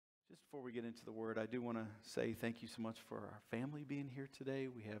Before we get into the word, I do want to say thank you so much for our family being here today.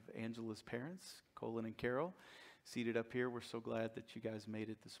 We have Angela's parents, Colin and Carol, seated up here. We're so glad that you guys made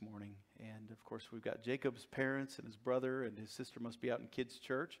it this morning. And of course, we've got Jacob's parents and his brother, and his sister must be out in kids'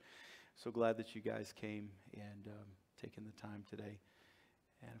 church. So glad that you guys came and taking the time today.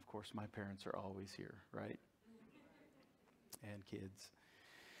 And of course, my parents are always here, right? And kids.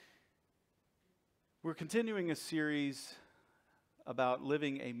 We're continuing a series about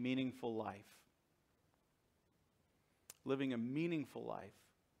living a meaningful life. Living a meaningful life.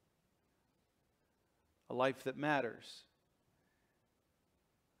 A life that matters.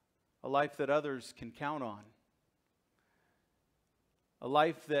 A life that others can count on. A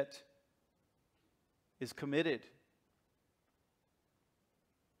life that is committed.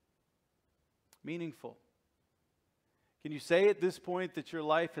 Meaningful. Can you say at this point that your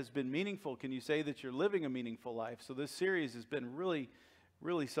life has been meaningful? Can you say that you're living a meaningful life? So this series has been really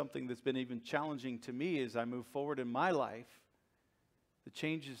something that's been even challenging to me as I move forward in my life. The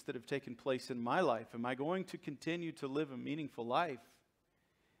changes that have taken place in my life. Am I going to continue to live a meaningful life?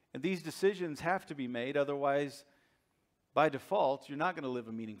 And these decisions have to be made. Otherwise, by default, you're not going to live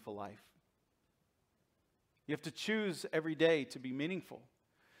a meaningful life. You have to choose every day to be meaningful.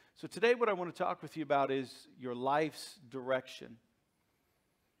 So today what I want to talk with you about is your life's direction.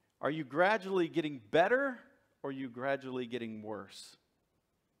 Are you gradually getting better or are you gradually getting worse?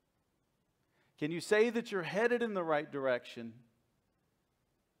 Can you say that you're headed in the right direction?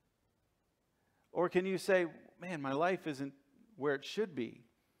 Or can you say, man, my life isn't where it should be?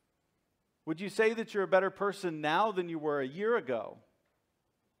 Would you say that you're a better person now than you were a year ago?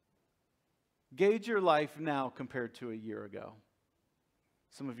 Gauge your life now compared to a year ago.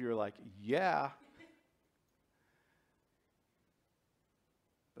 Some of you are like, yeah.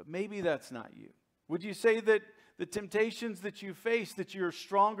 But maybe that's not you. Would you say that the temptations that you face, that you're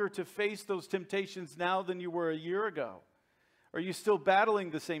stronger to face those temptations now than you were a year ago? Are you still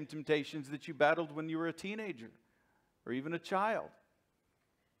battling the same temptations that you battled when you were a teenager or even a child?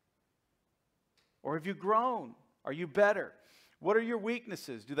 Or have you grown? Are you better? What are your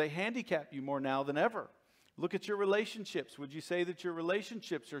weaknesses? Do they handicap you more now than ever? Look at your relationships. Would you say that your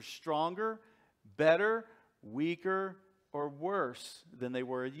relationships are stronger, better, weaker, or worse than they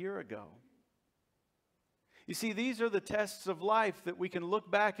were a year ago? You see, these are the tests of life that we can look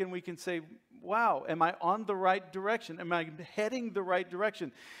back and we can say, wow, am I on the right direction? Am I heading the right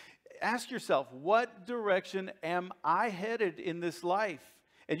direction? Ask yourself, what direction am I headed in this life?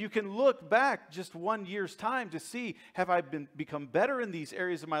 And you can look back just 1 year's time to see, have I become better in these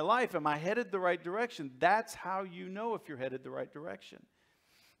areas of my life? Am I headed the right direction? That's how you know if you're headed the right direction.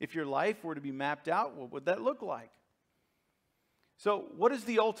 If your life were to be mapped out, what would that look like? So what is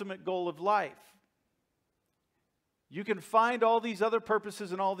the ultimate goal of life? You can find all these other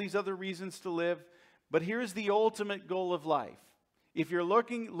purposes and all these other reasons to live, but here's the ultimate goal of life. If you're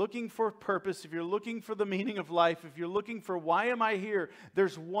looking for purpose, if you're looking for the meaning of life, if you're looking for why am I here,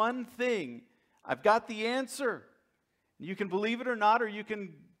 there's one thing. I've got the answer. You can believe it or not, or you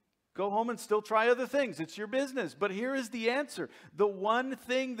can go home and still try other things. It's your business. But here is the answer. The one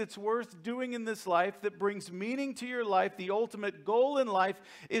thing that's worth doing in this life that brings meaning to your life, the ultimate goal in life,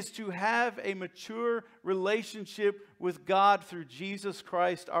 is to have a mature relationship with God through Jesus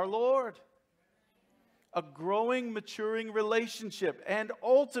Christ our Lord. A growing, maturing relationship, and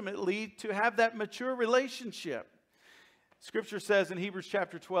ultimately to have that mature relationship. Scripture says in Hebrews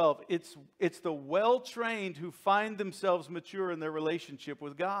chapter 12, it's the well-trained who find themselves mature in their relationship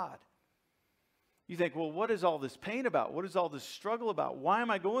with God. You think, well, what is all this pain about? What is all this struggle about? Why am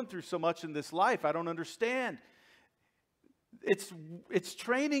I going through so much in this life? I don't understand. It's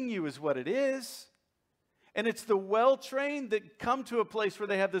training you is what it is. And it's the well-trained that come to a place where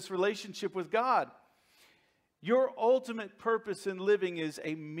they have this relationship with God. Your ultimate purpose in living is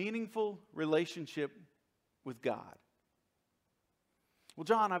a meaningful relationship with God. Well,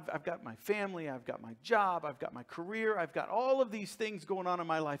 John, I've got my family, I've got my job, I've got my career, I've got all of these things going on in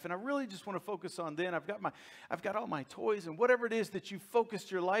my life, and I really just want to focus on them. I've got all my toys and whatever it is that you focused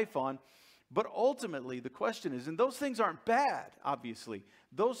your life on. But ultimately, the question is, and those things aren't bad, obviously.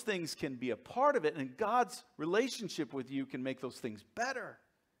 Those things can be a part of it, and God's relationship with you can make those things better.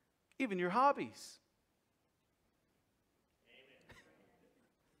 Even your hobbies.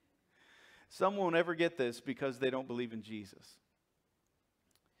 Some won't ever get this because they don't believe in Jesus.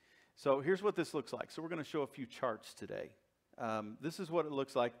 So here's what this looks like. So we're going to show a few charts today. This is what it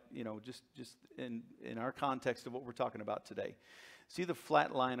looks like, just in our context of what we're talking about today. See the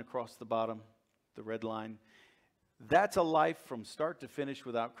flat line across the bottom, the red line? That's a life from start to finish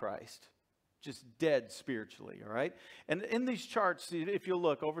without Christ. just dead spiritually, all right? And in these charts, if you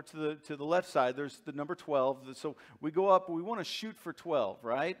look over to the left side, there's the number 12. So we go up, we want to shoot for 12,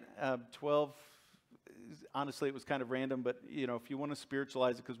 right? 12, honestly, it was kind of random, but, you know, if you want to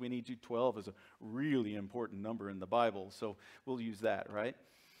spiritualize it because we need to, 12 is a really important number in the Bible, so we'll use that, right?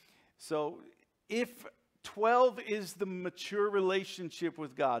 So if 12 is the mature relationship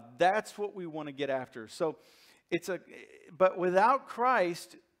with God, that's what we want to get after. So but without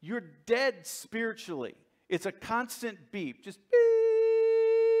Christ, you're dead spiritually. It's a constant beep, just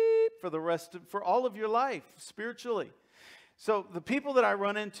beep for all of your life spiritually. So the people that I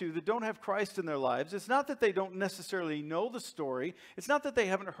run into that don't have Christ in their lives, it's not that they don't necessarily know the story. It's not that they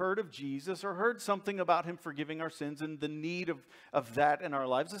haven't heard of Jesus or heard something about him forgiving our sins and the need of that in our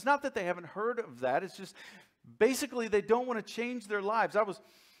lives. It's not that they haven't heard of that. It's just basically they don't want to change their lives.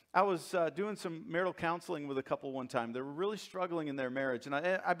 I was doing some marital counseling with a couple one time. They were really struggling in their marriage. And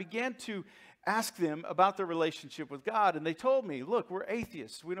I began to ask them about their relationship with God. And they told me, look, we're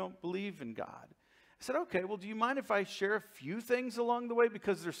atheists. We don't believe in God. I said, okay, well, do you mind if I share a few things along the way?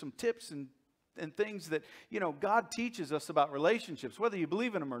 Because there's some tips and things that, you know, God teaches us about relationships. Whether you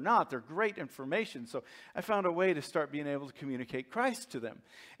believe in them or not, they're great information. So I found a way to start being able to communicate Christ to them.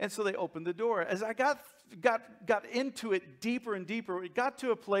 And so they opened the door. As I got into it deeper and deeper, it got to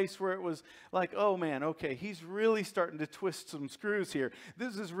a place where it was like, oh man, okay, he's really starting to twist some screws here.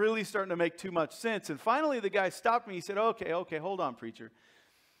 This is really starting to make too much sense. And finally the guy stopped me. He said, okay, hold on, preacher.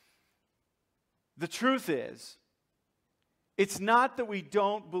 The truth is, it's not that we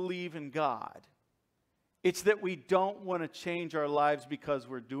don't believe in God. It's that we don't want to change our lives because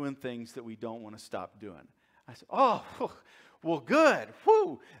we're doing things that we don't want to stop doing. I said, oh, well, good.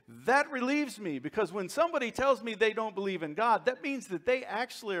 Whew, that relieves me, because when somebody tells me they don't believe in God, that means that they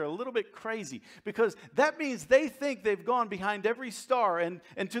actually are a little bit crazy, because that means they think they've gone behind every star and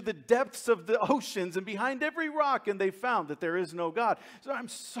to the depths of the oceans and behind every rock, and they've found that there is no God. So I'm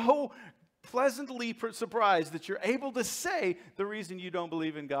so pleasantly surprised that you're able to say the reason you don't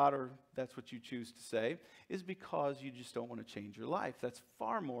believe in God, or that's what you choose to say, is because you just don't want to change your life. That's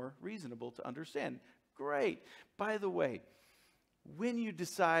far more reasonable to understand. Great. By the way, when you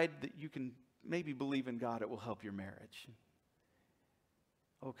decide that you can maybe believe in God, it will help your marriage.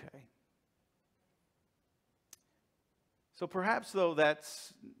 Okay. So perhaps, though,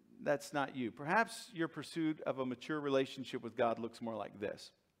 that's not you. Perhaps your pursuit of a mature relationship with God looks more like this.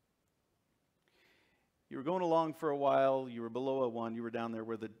 You were going along for a while, you were below a 1, you were down there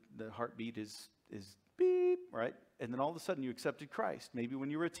where the heartbeat is beep, right? And then all of a sudden you accepted Christ, maybe when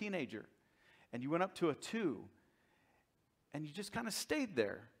you were a teenager. And you went up to a 2, and you just kind of stayed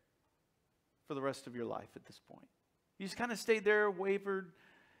there for the rest of your life at this point. You just kind of stayed there, wavered,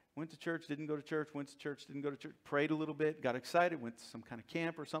 went to church, didn't go to church, went to church, didn't go to church, prayed a little bit, got excited, went to some kind of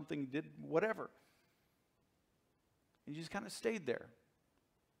camp or something, did whatever. And you just kind of stayed there.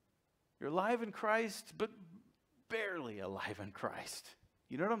 You're alive in Christ, but barely alive in Christ.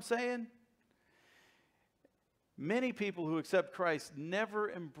 You know what I'm saying? Many people who accept Christ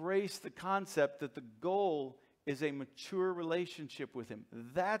never embrace the concept that the goal is a mature relationship with him.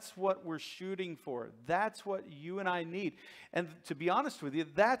 That's what we're shooting for. That's what you and I need. And to be honest with you,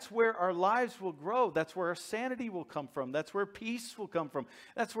 that's where our lives will grow. That's where our sanity will come from. That's where peace will come from.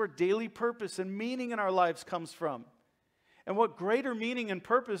 That's where daily purpose and meaning in our lives comes from. And what greater meaning and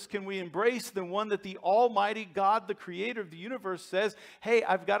purpose can we embrace than one that the Almighty God, the creator of the universe, says, hey,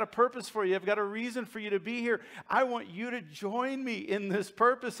 I've got a purpose for you. I've got a reason for you to be here. I want you to join me in this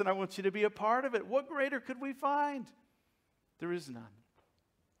purpose, and I want you to be a part of it. What greater could we find? There is none.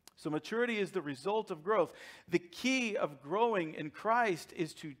 So maturity is the result of growth. The key of growing in Christ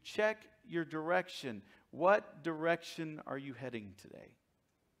is to check your direction. What direction are you heading today?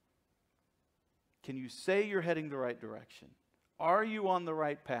 Can you say you're heading the right direction? Are you on the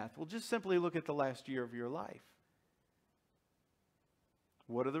right path? Well, just simply look at the last year of your life.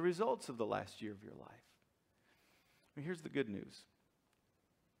 What are the results of the last year of your life? Well, here's the good news.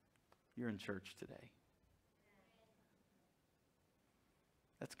 You're in church today.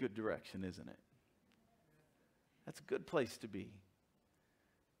 That's good direction, isn't it? That's a good place to be.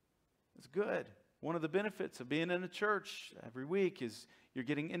 It's good. One of the benefits of being in a church every week is you're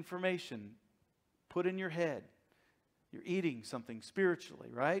getting information put in your head. You're eating something spiritually,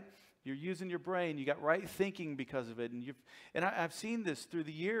 right? You're using your brain. You got right thinking because of it. And I've seen this through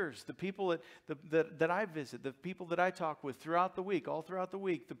the years. The people that I visit, the people that I talk with throughout the week, all throughout the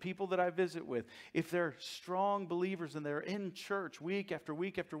week, the people that I visit with, if they're strong believers and they're in church week after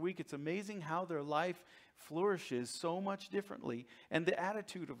week after week, it's amazing how their life flourishes so much differently, and the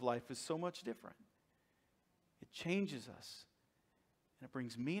attitude of life is so much different. It changes us, and it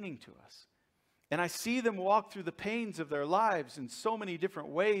brings meaning to us. And I see them walk through the pains of their lives in so many different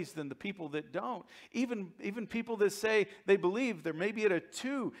ways than the people that don't. Even people that say they believe, they're maybe at a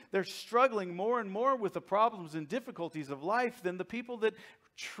 2, they're struggling more and more with the problems and difficulties of life than the people that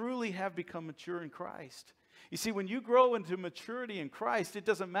truly have become mature in Christ. You see, when you grow into maturity in Christ, it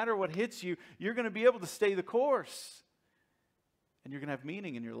doesn't matter what hits you, you're going to be able to stay the course. And you're going to have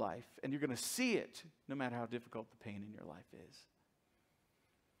meaning in your life, and you're going to see it no matter how difficult the pain in your life is.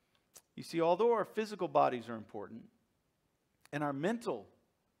 You see, although our physical bodies are important and our mental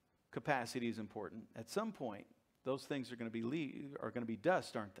capacity is important, at some point, those things are going to be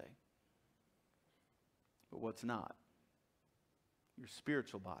dust, aren't they? But what's not? Your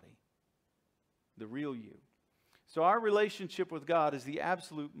spiritual body, the real you. So our relationship with God is the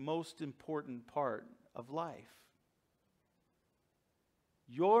absolute most important part of life.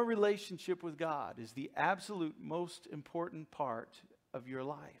 Your relationship with God is the absolute most important part of your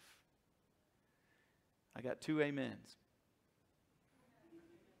life. I got 2 amens.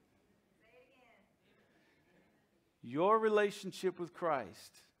 Your relationship with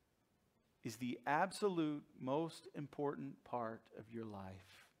Christ is the absolute most important part of your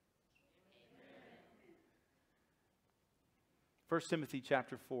life. 1 Timothy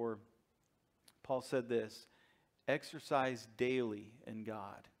chapter 4, Paul said this, exercise daily in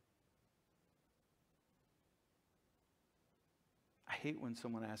God. I hate when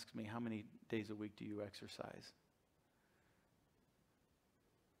someone asks me, how many days a week do you exercise?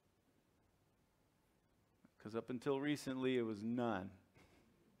 Because up until recently, it was none.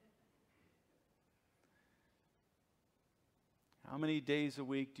 How many days a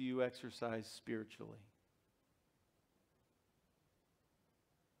week do you exercise spiritually?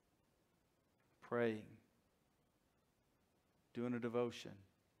 Praying. Doing a devotion.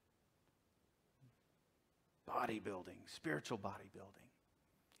 Bodybuilding, spiritual bodybuilding.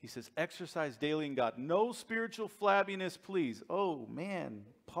 He says, exercise daily in God. No spiritual flabbiness, please. Oh, man,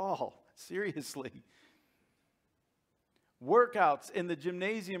 Paul, seriously. Workouts in the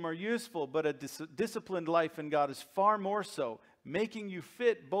gymnasium are useful, but a disciplined life in God is far more so, making you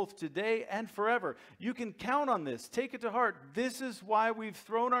fit both today and forever. You can count on this. Take it to heart. This is why we've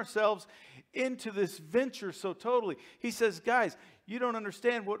thrown ourselves into this venture so totally. He says, guys, you don't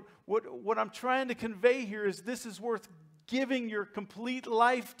understand. What I'm trying to convey here is this is worth giving your complete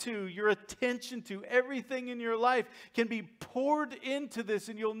life to, your attention to. Everything in your life can be poured into this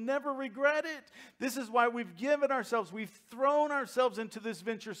and you'll never regret it. This is why we've given ourselves, we've thrown ourselves into this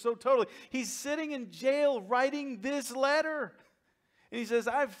venture so totally. He's sitting in jail writing this letter. And he says,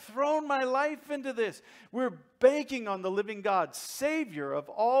 I've thrown my life into this. We're banking on the living God, Savior of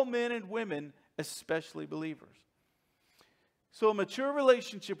all men and women, especially believers. So a mature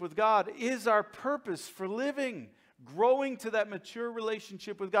relationship with God is our purpose for living, growing to that mature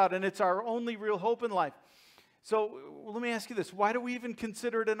relationship with God. And it's our only real hope in life. So let me ask you this. Why do we even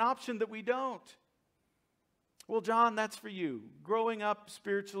consider it an option that we don't? Well, John, that's for you. Growing up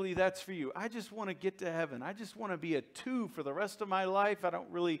spiritually, that's for you. I just want to get to heaven. I just want to be a 2 for the rest of my life. I don't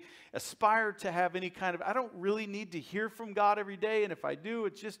really aspire to have any kind of, I don't really need to hear from God every day. And if I do,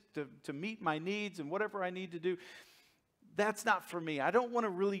 it's just to meet my needs and whatever I need to do. That's not for me. I don't want to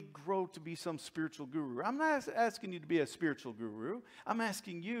really grow to be some spiritual guru. I'm not asking you to be a spiritual guru. I'm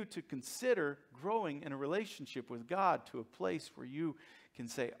asking you to consider growing in a relationship with God to a place where you can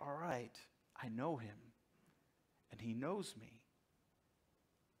say, all right, I know Him. And He knows me.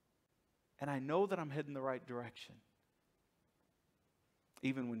 And I know that I'm heading the right direction.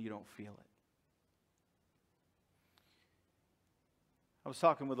 Even when you don't feel it. I was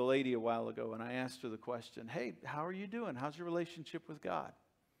talking with a lady a while ago and I asked her the question, hey, how are you doing? How's your relationship with God?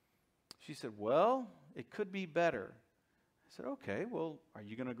 She said, well, it could be better. I said, okay, well, are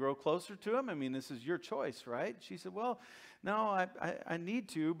you going to grow closer to Him? I mean, this is your choice, right? She said, well, no, I need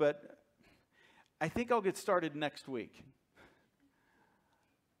to, but I think I'll get started next week.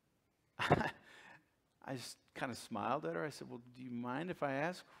 I just kind of smiled at her. I said, well, do you mind if I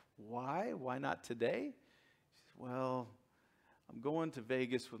ask why? Why not today? She said, well, I'm going to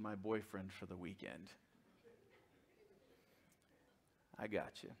Vegas with my boyfriend for the weekend. I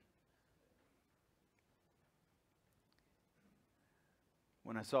got you.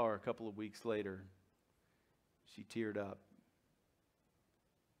 When I saw her a couple of weeks later, she teared up.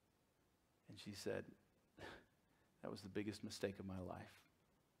 And she said, that was the biggest mistake of my life.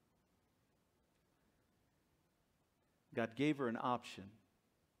 God gave her an option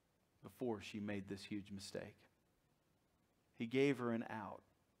before she made this huge mistake. He gave her an out.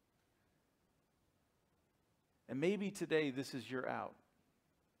 And maybe today this is your out.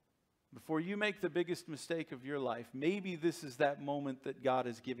 Before you make the biggest mistake of your life, maybe this is that moment that God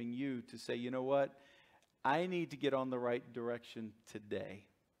is giving you to say, you know what? I need to get on the right direction today.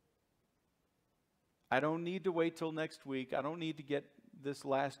 I don't need to wait till next week. I don't need to get this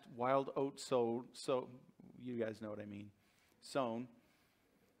last wild oat sown. So you guys know what I mean. Sown.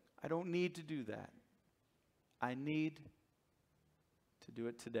 I don't need to do that. I need to do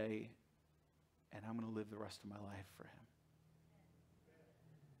it today, and I'm going to live the rest of my life for Him.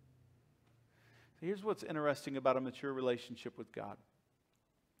 So here's what's interesting about a mature relationship with God.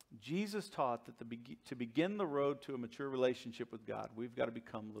 Jesus taught that to begin the road to a mature relationship with God, we've got to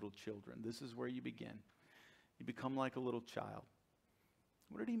become little children. This is where you begin. You become like a little child.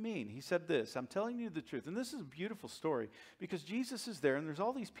 What did He mean? He said this, I'm telling you the truth. And this is a beautiful story because Jesus is there and there's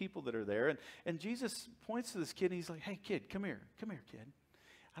all these people that are there. And Jesus points to this kid and He's like, hey, kid, come here, kid.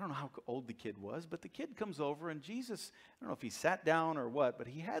 I don't know how old the kid was, but the kid comes over and Jesus, I don't know if he sat down or what, but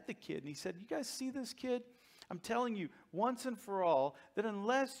He had the kid and He said, you guys see this kid? I'm telling you once and for all that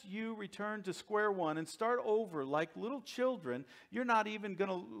unless you return to square one and start over like little children, you're not even going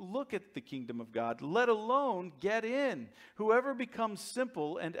to look at the kingdom of God, let alone get in. Whoever becomes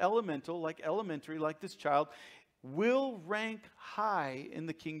simple and elementary like this child will rank high in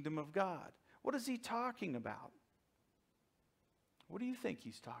the kingdom of God. What is He talking about? What do you think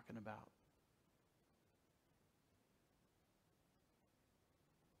He's talking about?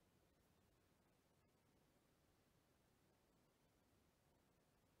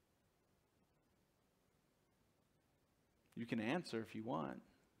 You can answer if you want.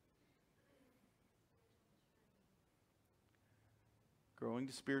 Growing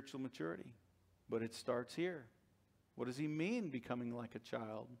to spiritual maturity. But it starts here. What does He mean, becoming like a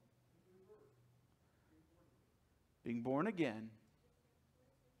child? Being born again.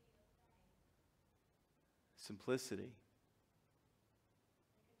 Simplicity.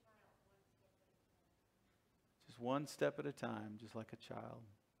 Just one step at a time, just like a child.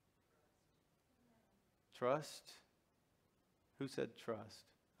 Trust. Who said trust?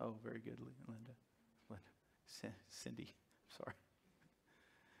 Oh, very good, Linda. Cindy, sorry.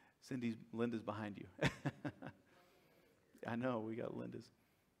 Linda's behind you. I know, we got Linda's.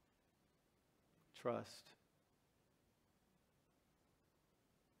 Trust.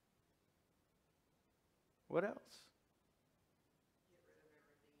 What else?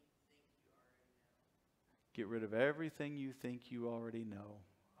 Get rid of everything you think you already know.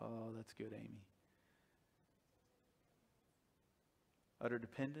 Oh, that's good, Amy. Utter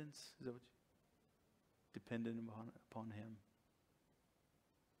dependence, is that what you? Dependent upon Him.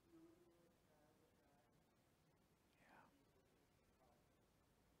 Yeah.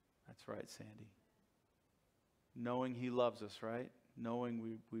 That's right, Sandy. Knowing He loves us, right?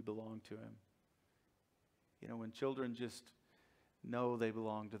 Knowing we belong to Him. You know, when children just know they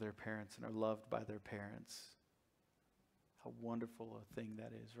belong to their parents and are loved by their parents, how wonderful a thing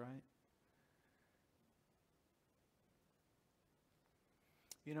that is, right?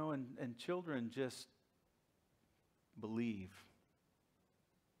 You know, and children just believe.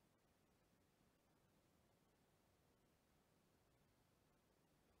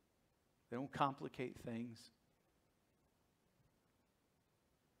 They don't complicate things.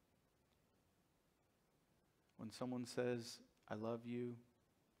 When someone says, I love you,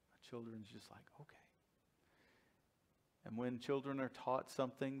 children's just like, okay. And when children are taught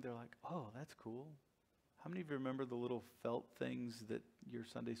something, they're like, oh, that's cool. How many of you remember the little felt things that your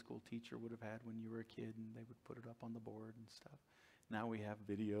Sunday school teacher would have had when you were a kid and they would put it up on the board and stuff? Now we have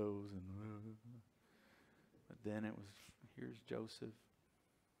videos and but then it was, here's Joseph.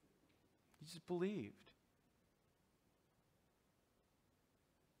 He just believed.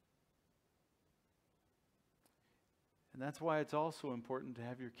 And that's why it's also important to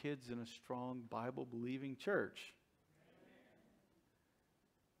have your kids in a strong Bible-believing church.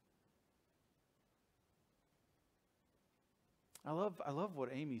 I love what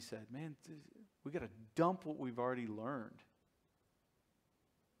Amy said. Man, we got to dump what we've already learned.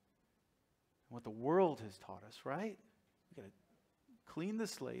 What the world has taught us, right? We got to clean the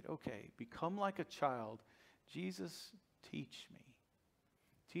slate. Okay, become like a child. Jesus, teach me.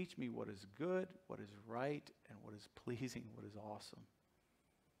 Teach me what is good, what is right, and what is pleasing, what is awesome.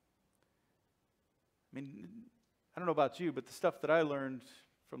 I mean, I don't know about you, but the stuff that I learned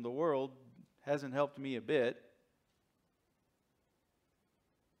from the world hasn't helped me a bit.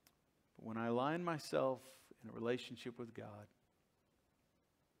 But when I align myself in a relationship with God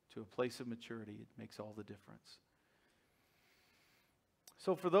to a place of maturity, it makes all the difference.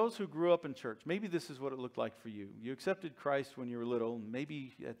 So for those who grew up in church, maybe this is what it looked like for you. You accepted Christ when you were little.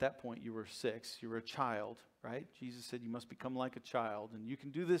 Maybe at that point you were 6. You were a child, right? Jesus said you must become like a child. And you can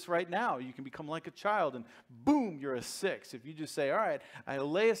do this right now. You can become like a child and boom, you're a 6. If you just say, all right, I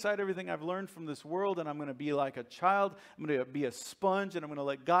lay aside everything I've learned from this world and I'm going to be like a child. I'm going to be a sponge and I'm going to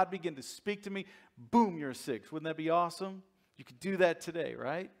let God begin to speak to me. Boom, you're a 6. Wouldn't that be awesome? You could do that today,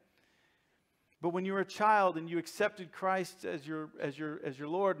 right? But when you were a child and you accepted Christ as your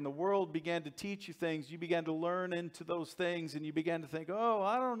Lord and the world began to teach you things, you began to learn into those things and you began to think, oh,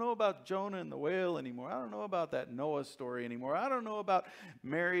 I don't know about Jonah and the whale anymore. I don't know about that Noah story anymore. I don't know about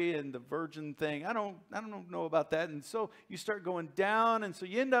Mary and the virgin thing. I don't know about that. And so you start going down, and so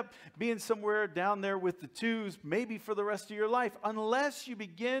you end up being somewhere down there with the 2s maybe for the rest of your life, unless you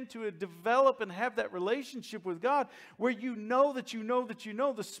begin to develop and have that relationship with God where you know that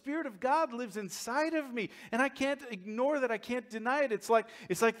the Spirit of God lives inside of me, and I can't ignore that. I can't deny it. It's like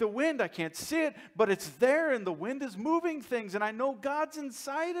the wind. I can't see it, but it's there, and the wind is moving things, and I know God's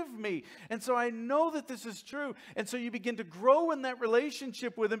inside of me, and so I know that this is true. And so you begin to grow in that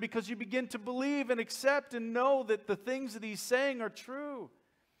relationship with Him because you begin to believe and accept and know that the things that He's saying are true.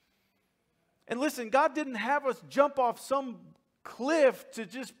 And listen, God didn't have us jump off some cliff to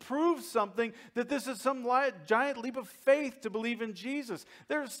just prove something, that this is some giant leap of faith to believe in Jesus.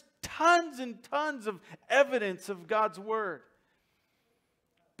 There's tons and tons of evidence of God's Word.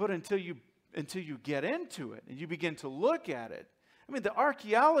 But until you get into it and you begin to look at it, I mean, the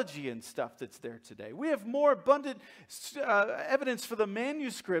archaeology and stuff that's there today. We have more abundant evidence for the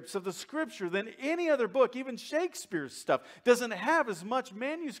manuscripts of the Scripture than any other book. Even Shakespeare's stuff doesn't have as much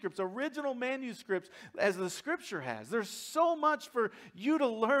manuscripts, original manuscripts, as the Scripture has. There's so much for you to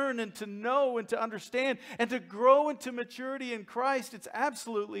learn and to know and to understand and to grow into maturity in Christ. It's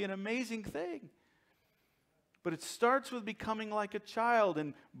absolutely an amazing thing. But it starts with becoming like a child,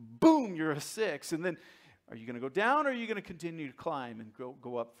 and boom, you're a 6. And then are you going to go down, or are you going to continue to climb and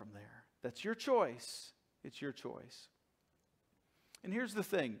go up from there? That's your choice. It's your choice. And here's the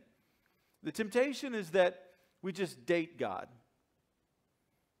thing. The temptation is that we just date God.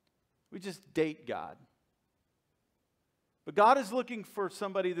 We just date God. But God is looking for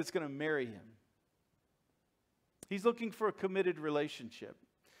somebody that's going to marry Him. He's looking for a committed relationship.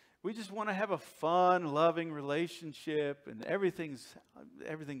 We just want to have a fun, loving relationship, and everything's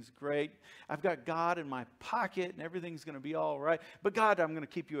great. I've got God in my pocket, and everything's going to be all right. But God, I'm going to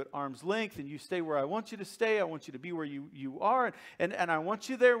keep you at arm's length, and you stay where I want you to stay. I want you to be where you are, and I want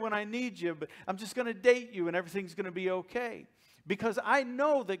you there when I need you. But I'm just going to date you, and everything's going to be okay. Because I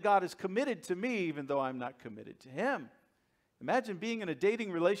know that God is committed to me, even though I'm not committed to Him. Imagine being in a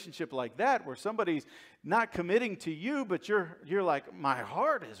dating relationship like that, where somebody's not committing to you, but you're like, my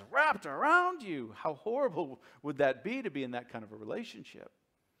heart is wrapped around you. How horrible would that be to be in that kind of a relationship?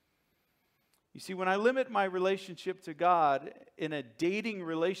 You see, when I limit my relationship to God in a dating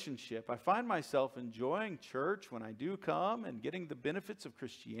relationship, I find myself enjoying church when I do come and getting the benefits of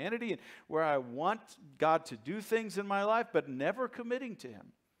Christianity, and where I want God to do things in my life, but never committing to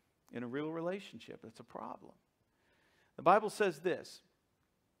Him in a real relationship. That's a problem. The Bible says this: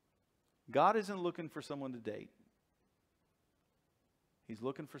 God isn't looking for someone to date. He's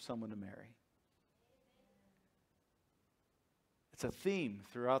looking for someone to marry. It's a theme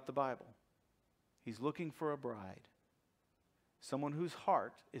throughout the Bible. He's looking for a bride, someone whose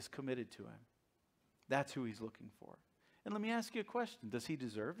heart is committed to Him. That's who He's looking for. And let me ask you a question. Does He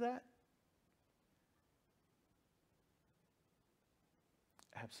deserve that?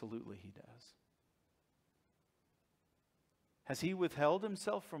 Absolutely He does. Has He withheld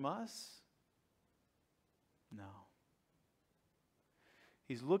Himself from us? No.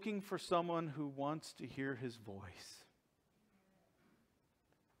 He's looking for someone who wants to hear His voice.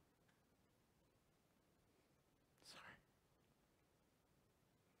 Sorry.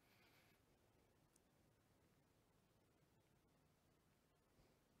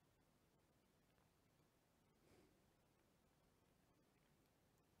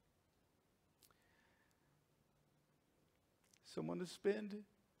 Someone to spend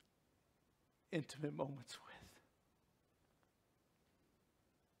intimate moments with.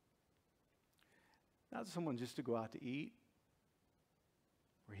 Not someone just to go out to eat,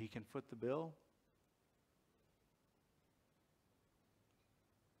 where He can foot the bill.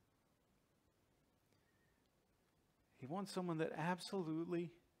 He wants someone that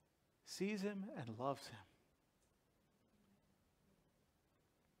absolutely sees Him and loves Him.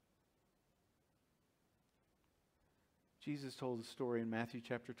 Jesus told a story in Matthew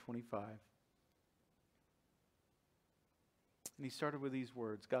chapter 25. And He started with these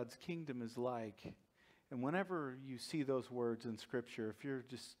words: God's kingdom is like And whenever you see those words in Scripture, if you're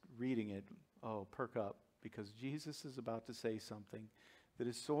just reading it, oh, perk up, because Jesus is about to say something that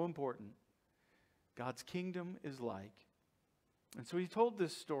is so important. God's kingdom is like. And so he told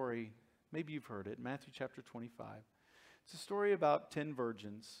this story, maybe you've heard it, Matthew chapter 25. It's a story about 10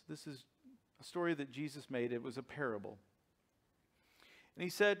 virgins. This is a story that Jesus made. It was a parable. And he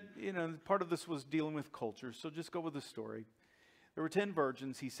said, part of this was dealing with culture, so just go with the story. There were 10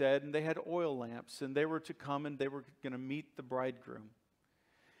 virgins, he said, and they had oil lamps, and they were to come and they were going to meet the bridegroom.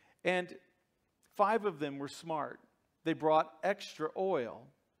 And 5 of them were smart. They brought extra oil,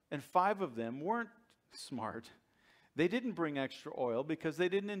 and 5 of them weren't smart. They didn't bring extra oil because they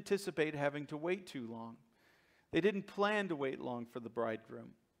didn't anticipate having to wait too long. They didn't plan to wait long for the bridegroom.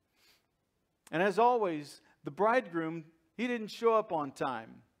 And as always, the bridegroom, he didn't show up on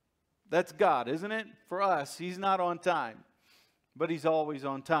time. That's God, isn't it? For us, he's not on time. But he's always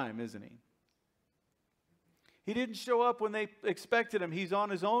on time, isn't he? He didn't show up when they expected him. He's on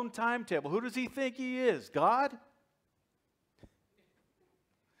his own timetable. Who does he think he is? God?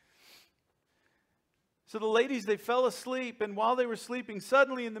 So the ladies, they fell asleep, and while they were sleeping,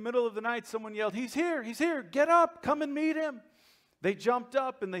 suddenly in the middle of the night, someone yelled, "He's here, he's here, get up, come and meet him." They jumped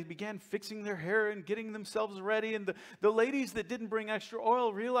up and they began fixing their hair and getting themselves ready. And the ladies that didn't bring extra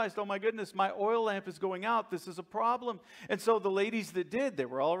oil realized, oh my goodness, my oil lamp is going out. This is a problem. And so the ladies that did, they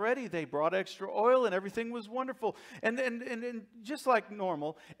were all ready. They brought extra oil and everything was wonderful. And just like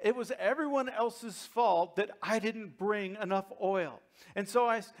normal, it was everyone else's fault that I didn't bring enough oil. And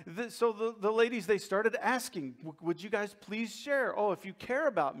so the ladies, they started asking, would you guys please share? Oh, if you care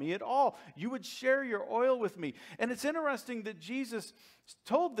about me at all, you would share your oil with me. And it's interesting that Jesus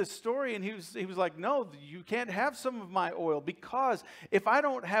told this story, and he was like, no, you can't have some of my oil, because if I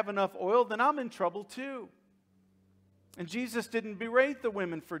don't have enough oil, then I'm in trouble too. And Jesus didn't berate the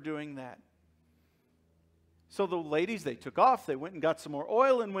women for doing that. So the ladies, they took off, they went and got some more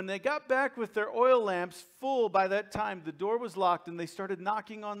oil, and when they got back with their oil lamps full, by that time the door was locked, and they started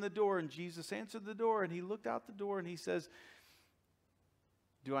knocking on the door, and Jesus answered the door, and he looked out the door, and he says,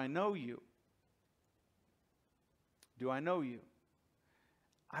 "Do I know you? Do I know you?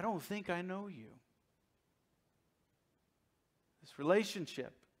 I don't think I know you." This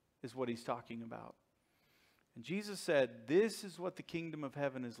relationship is what he's talking about. And Jesus said, this is what the kingdom of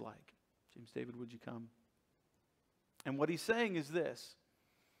heaven is like. James David, would you come? And what he's saying is this: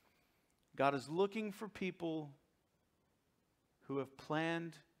 God is looking for people who have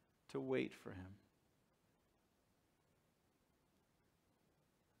planned to wait for him,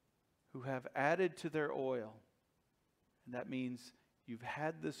 who have added to their oil. And that means you've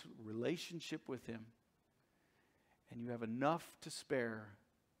had this relationship with him, and you have enough to spare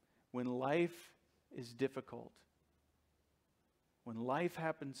when life is difficult, when life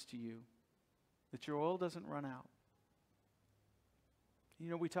happens to you, that your oil doesn't run out.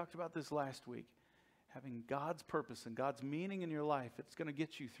 We talked about this last week. Having God's purpose and God's meaning in your life, it's going to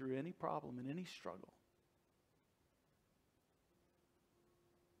get you through any problem and any struggle.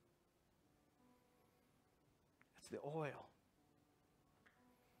 It's the oil.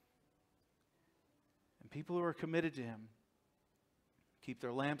 And people who are committed to him keep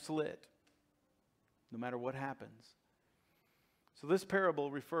their lamps lit no matter what happens. So this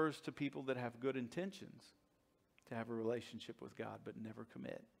parable refers to people that have good intentions to have a relationship with God, but never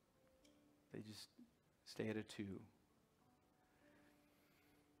commit. They just stay at a 2.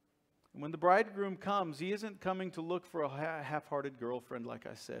 And when the bridegroom comes, he isn't coming to look for a half-hearted girlfriend, like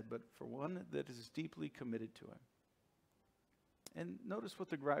I said, but for one that is deeply committed to him. And notice what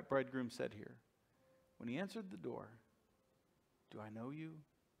the bridegroom said here. When he answered the door, "Do I know you?"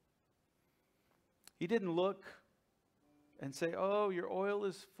 He didn't look and say, "Oh, your oil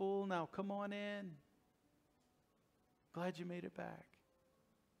is full now, come on in. Glad you made it back."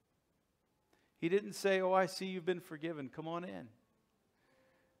 He didn't say, "Oh, I see you've been forgiven. Come on in."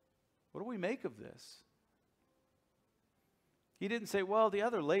 What do we make of this? He didn't say, "Well, the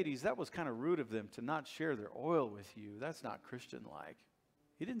other ladies, that was kind of rude of them to not share their oil with you. That's not Christian-like."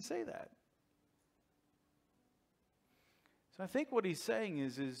 He didn't say that. So I think what he's saying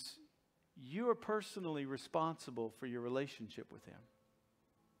is you are personally responsible for your relationship with him.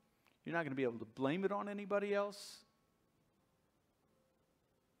 You're not going to be able to blame it on anybody else.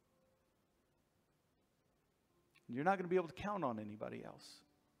 You're not going to be able to count on anybody else.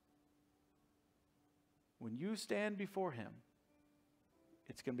 When you stand before him,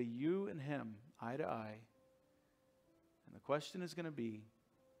 it's going to be you and him, eye to eye. And the question is going to be,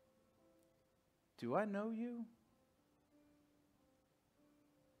 do I know you?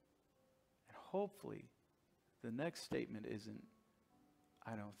 And hopefully, the next statement isn't,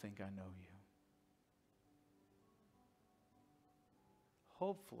 I don't think I know you.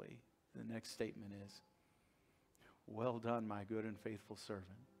 hopefully the next statement is, well done, my good and faithful servant.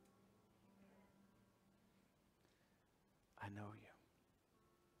 I know you.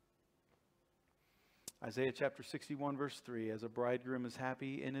 Isaiah chapter 61 verse 3, as a bridegroom is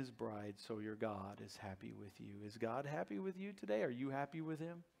happy in his bride, so your God is happy with you. Is God happy with you today? Are you happy with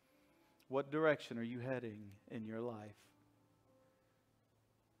him? What direction are you heading in your life?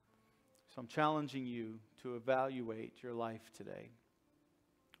 So I'm challenging you to evaluate your life today.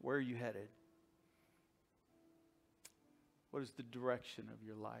 Where are you headed? What is the direction of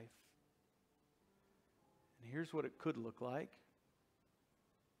your life? And here's what it could look like.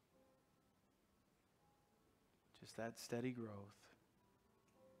 Just that steady growth.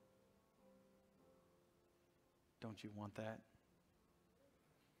 Don't you want that?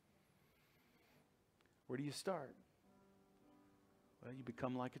 Where do you start? Well, you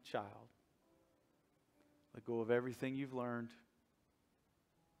become like a child. Let go of everything you've learned.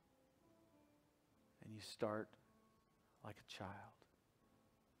 And you start like a child.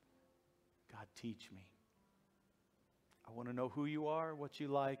 God, teach me. I want to know who you are, what you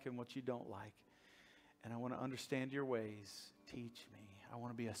like, and what you don't like. And I want to understand your ways. Teach me. I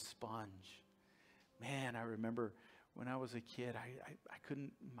want to be a sponge. Man, I remember when I was a kid, I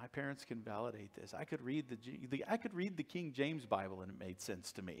couldn't, my parents can validate this. I could read the King James Bible and it made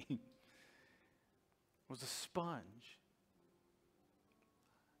sense to me. I was a sponge.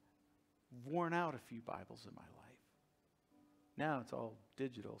 Worn out a few Bibles in my life. Now it's all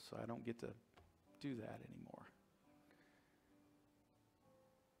digital, so I don't get to do that anymore.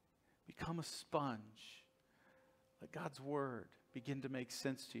 Become a sponge. Let God's Word begin to make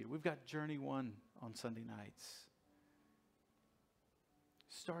sense to you. We've got Journey 1 on Sunday nights.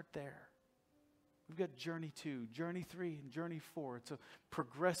 Start there. We've got Journey 2, Journey 3, and Journey 4. It's a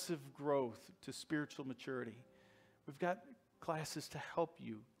progressive growth to spiritual maturity. We've got classes to help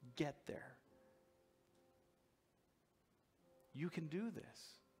you get there. You can do this.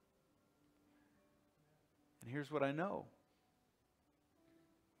 And here's what I know.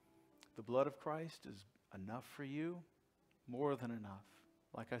 The blood of Christ is enough for you, more than enough.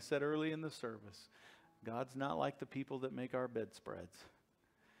 Like I said early in the service, God's not like the people that make our bedspreads.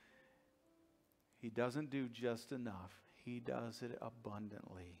 He doesn't do just enough. He does it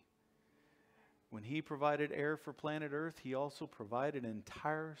abundantly. When He provided air for planet Earth, He also provided an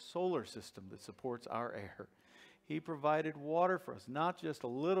entire solar system that supports our air. He provided water for us, not just a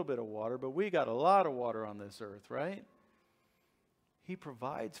little bit of water, but we got a lot of water on this earth, right? He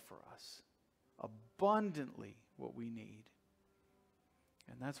provides for us abundantly what we need.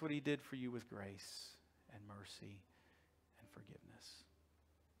 And that's what He did for you with grace and mercy and forgiveness.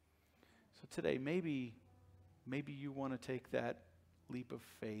 So today, maybe you want to take that leap of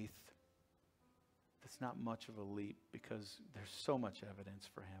faith. That's not much of a leap because there's so much evidence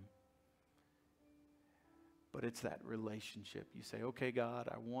for Him. But it's that relationship. You say, okay, God,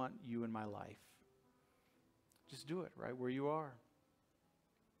 I want you in my life. Just do it right where you are.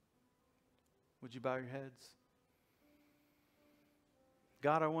 Would you bow your heads?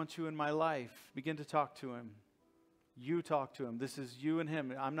 God, I want you in my life. Begin to talk to Him. You talk to Him. This is you and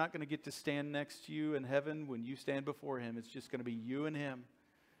Him. I'm not going to get to stand next to you in heaven when you stand before Him. It's just going to be you and Him.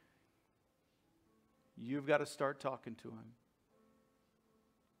 You've got to start talking to Him.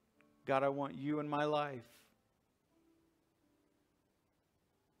 God, I want you in my life.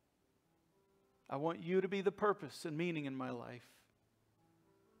 I want you to be the purpose and meaning in my life.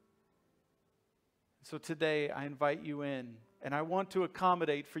 So today I invite you in, and I want to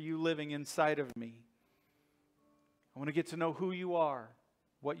accommodate for you living inside of me. I want to get to know who you are,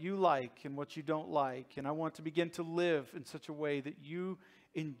 what you like and what you don't like, and I want to begin to live in such a way that you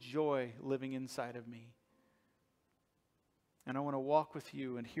enjoy living inside of me. And I want to walk with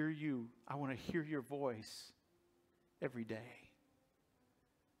you and hear you. I want to hear your voice every day.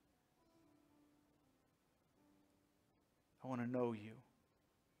 I want to know you.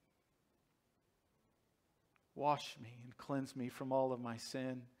 Wash me and cleanse me from all of my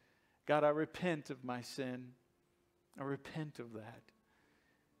sin. God, I repent of my sin. I repent of that.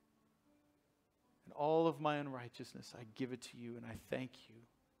 And all of my unrighteousness, I give it to you, and I thank you.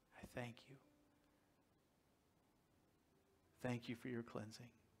 I thank you. Thank you for your cleansing.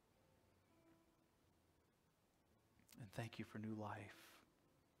 And thank you for new life.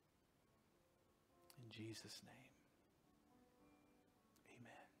 In Jesus' name.